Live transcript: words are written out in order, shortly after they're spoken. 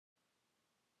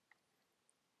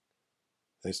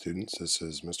Hey students, this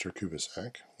is Mr.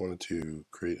 Kubisak. Wanted to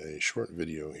create a short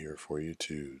video here for you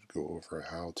to go over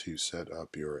how to set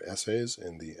up your essays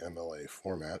in the MLA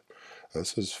format.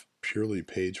 This is purely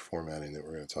page formatting that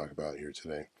we're going to talk about here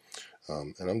today.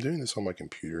 And I'm doing this on my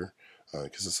computer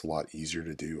because it's a lot easier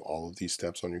to do all of these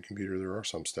steps on your computer. There are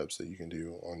some steps that you can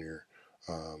do on your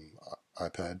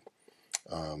iPad,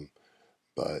 um,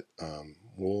 but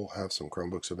we'll have some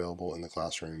Chromebooks available in the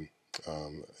classroom,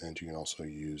 and you can also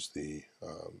use the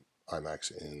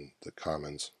iMacs in the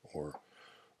Commons uh,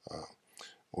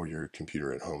 or your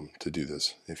computer at home to do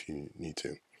this if you need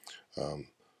to. Um,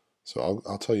 so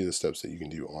I'll tell you the steps that you can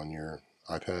do on your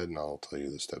iPad, and I'll tell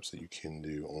you the steps that you can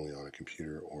do only on a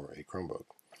computer or a Chromebook.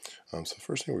 So the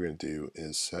first thing we're going to do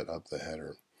is set up the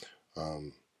header,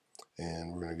 um,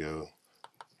 and we're going to go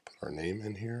put our name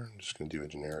in here. I'm just going to do a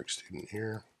generic student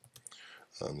here.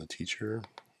 The teacher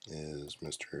is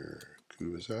Mr.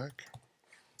 Kubisak.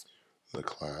 The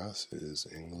class is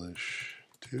English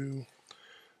 2.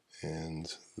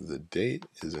 And the date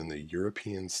is in the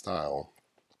European style.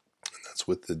 And that's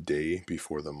with the day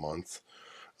before the month.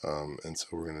 And so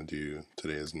we're going to do,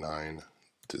 today is 9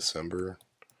 December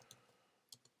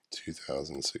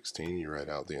 2016. You write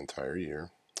out the entire year.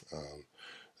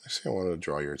 Next thing I want to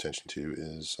draw your attention to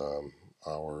is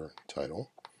our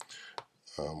title.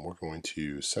 We're going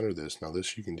to center this. Now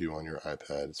this you can do on your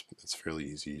iPad. It's fairly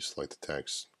easy. You select the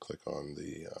text, click on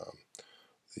the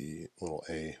little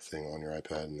A thing on your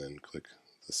iPad, and then click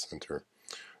the center.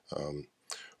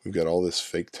 We've got all this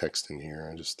fake text in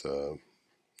here.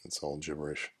 It's all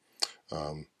gibberish.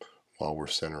 While we're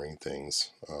centering things,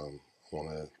 I want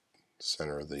to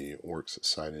center the works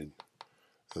cited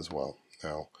as well.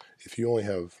 Now, if you only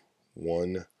have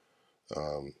one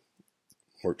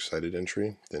works cited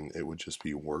entry, then it would just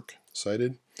be work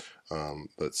cited.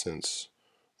 But since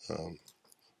we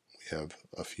have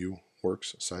a few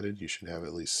works cited, you should have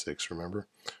at least 6, remember,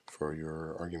 for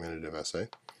your argumentative essay.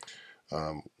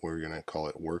 We're going to call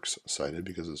it works cited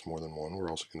because it's more than one.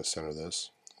 We're also going to center this.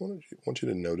 I want you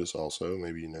to notice also,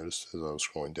 maybe you noticed as I was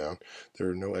scrolling down, there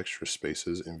are no extra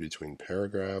spaces in between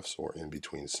paragraphs or in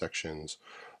between sections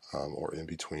or in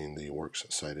between the works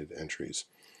cited entries.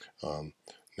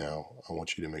 Now, I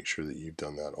want you to make sure that you've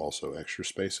done that also. Extra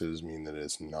spaces mean that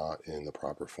it's not in the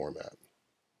proper format.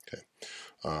 Okay.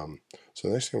 So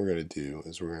the next thing we're going to do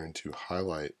is we're going to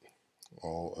highlight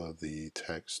all of the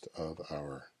text of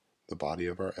the body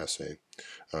of our essay.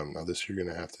 Now this you're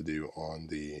going to have to do on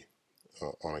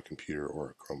on a computer or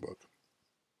a Chromebook.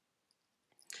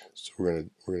 So we're going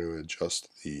to adjust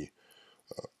the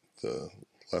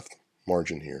left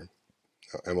margin here.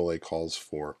 Now, MLA calls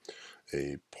for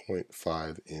a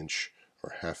 0.5 inch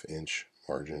or ½ inch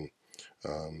margin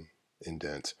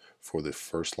indent for the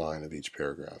first line of each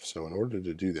paragraph. So in order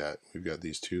to do that, we've got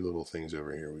these two little things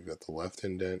over here. We've got the left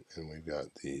indent and we've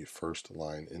got the first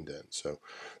line indent. So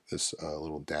this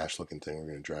little dash looking thing we're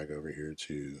going to drag over here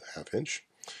to ½ inch,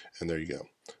 and there you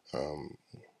go.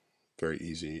 Very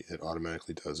easy. It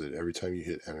automatically does it. Every time you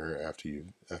hit enter after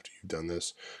you've done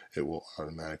this, it will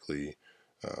automatically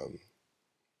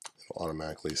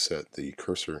set the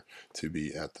cursor to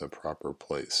be at the proper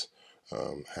place,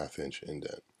 ½ inch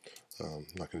indent. I'm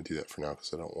not going to do that for now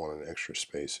because I don't want an extra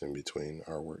space in between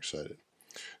our works cited.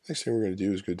 Next thing we're going to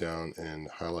do is go down and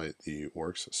highlight the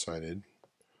works cited,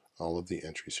 all of the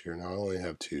entries here. Now I only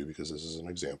have 2 because this is an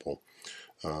example,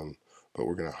 but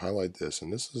we're going to highlight this,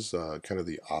 and this is kind of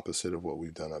the opposite of what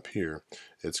we've done up here.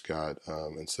 It's got,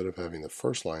 instead of having the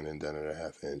first line indented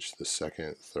 ½ inch, the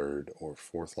second, third, or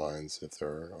fourth lines, if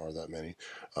there are that many,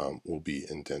 will be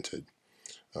indented.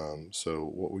 So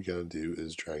what we got to do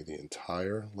is drag the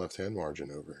entire left-hand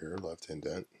margin over here, left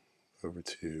indent, over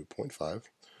to 0.5.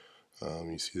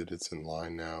 You see that it's in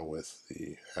line now with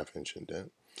the ½ inch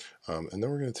indent. And then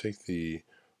we're going to take the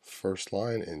first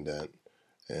line indent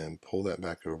and pull that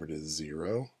back over to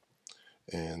 0.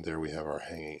 And there we have our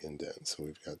hanging indent. So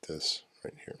we've got this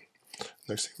right here.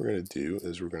 Next thing we're going to do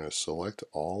is we're going to select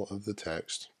all of the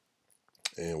text,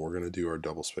 and we're going to do our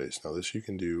double space. Now this you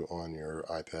can do on your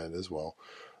iPad as well.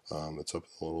 It's up in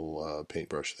the little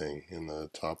paintbrush thing in the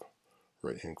top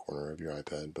right hand corner of your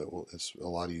iPad, but it's a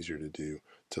lot easier to do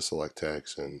to select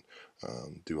text and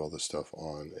do all this stuff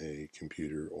on a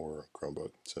computer or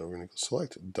Chromebook. So we're going to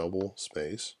select double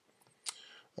space.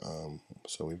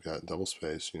 So we've got double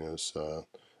space. You notice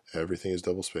everything is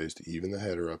double spaced, even the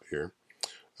header up here,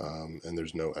 and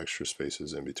there's no extra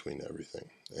spaces in between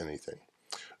anything.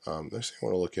 Next thing I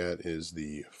want to look at is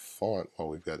the font. While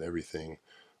we've got everything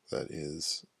that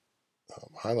is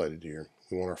highlighted here,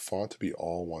 we want our font to be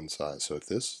all one size. So if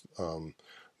this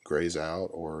grays out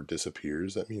or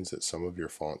disappears, that means that some of your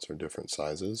fonts are different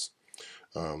sizes.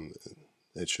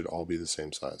 It should all be the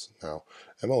same size. Now,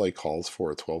 MLA calls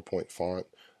for a 12-point font.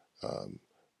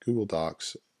 Google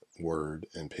Docs, Word,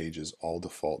 and Pages all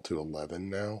default to 11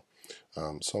 now.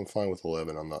 So I'm fine with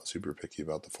 11. I'm not super picky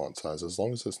about the font size. As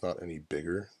long as it's not any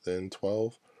bigger than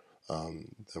 12,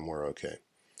 then we're okay.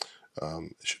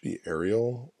 It should be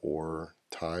Arial or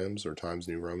Times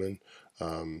New Roman.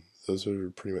 Those are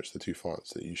pretty much the two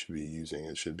fonts that you should be using.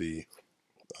 It should be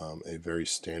a very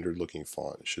standard looking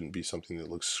font. It shouldn't be something that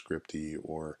looks scripty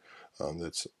or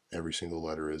that's every single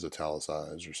letter is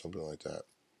italicized or something like that.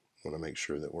 I want to make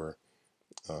sure that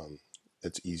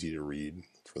it's easy to read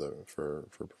for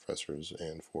professors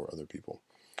and for other people.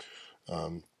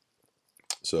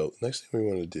 So next thing we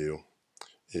want to do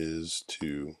is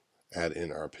to add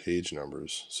in our page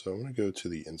numbers. So I'm going to go to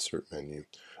the insert menu.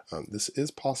 This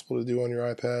is possible to do on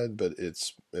your iPad, but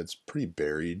it's pretty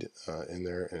buried in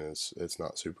there, and it's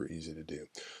not super easy to do.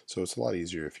 So it's a lot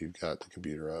easier if you've got the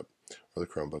computer up or the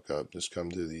Chromebook up. Just come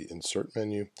to the insert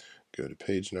menu, go to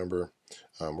page number.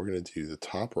 We're going to do the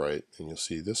top right, and you'll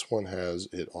see this one has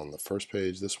it on the first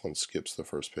page. This one skips the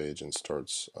first page and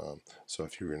starts. So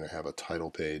if you're going to have a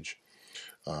title page,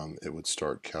 it would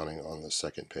start counting on the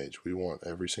second page. We want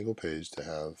every single page to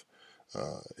have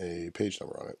a page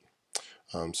number on it.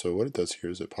 So what it does here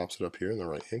is it pops it up here in the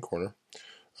right hand corner,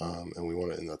 and we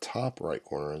want it in the top right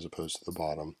corner as opposed to the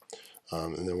bottom.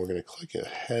 And then we're going to click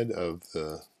ahead of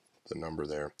the number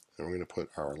there, and we're going to put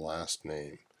our last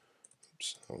name.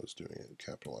 Oops, I was doing it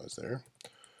capitalized there.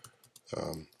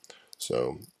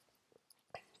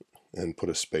 And put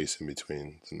a space in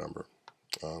between the number.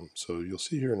 So you'll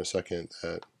see here in a second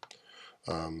that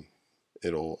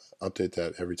it'll update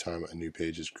that every time a new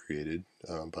page is created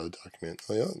by the document.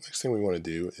 The next thing we want to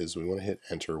do is we want to hit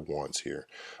enter once here.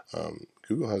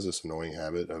 Google has this annoying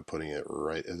habit of putting it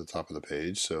right at the top of the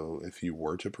page, so if you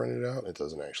were to print it out, it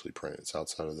doesn't actually print. It's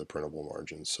outside of the printable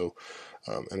margins. So,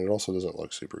 and it also doesn't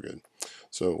look super good.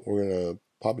 So we're going to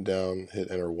pop it down,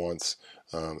 hit enter once,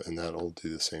 and that'll do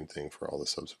the same thing for all the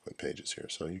subsequent pages here.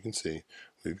 So you can see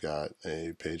we've got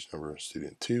a page number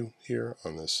student 2 here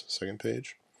on this second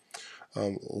page.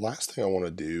 Last thing I want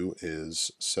to do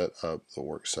is set up the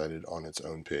works cited on its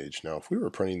own page. Now, if we were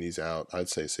printing these out, I'd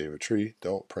say save a tree.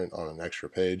 Don't print on an extra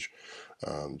page.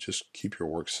 Just keep your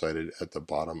works cited at the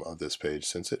bottom of this page.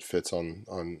 Since it fits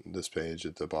on this page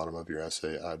at the bottom of your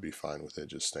essay, I'd be fine with it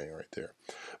just staying right there.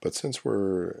 But since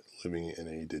we're living in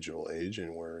a digital age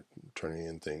and we're turning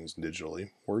in things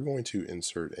digitally, we're going to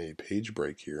insert a page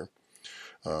break here.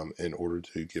 In order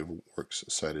to give works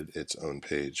cited its own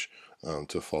page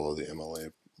to follow the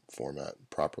MLA format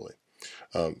properly.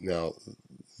 Now,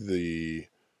 the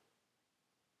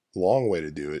long way to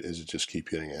do it is to just keep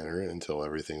hitting enter until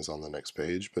everything's on the next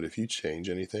page. But if you change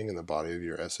anything in the body of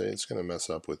your essay, it's going to mess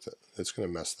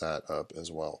that up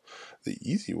as well. The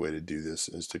easy way to do this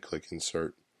is to click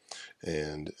insert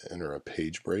and enter a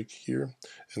page break here,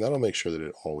 and that'll make sure that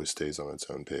it always stays on its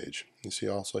own page. You see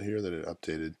also here that it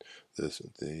updated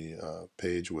the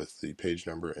page with the page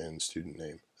number and student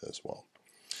name as well.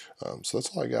 So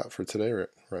that's all I got for today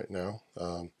right now.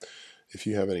 If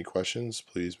you have any questions,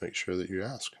 please make sure that you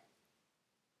ask.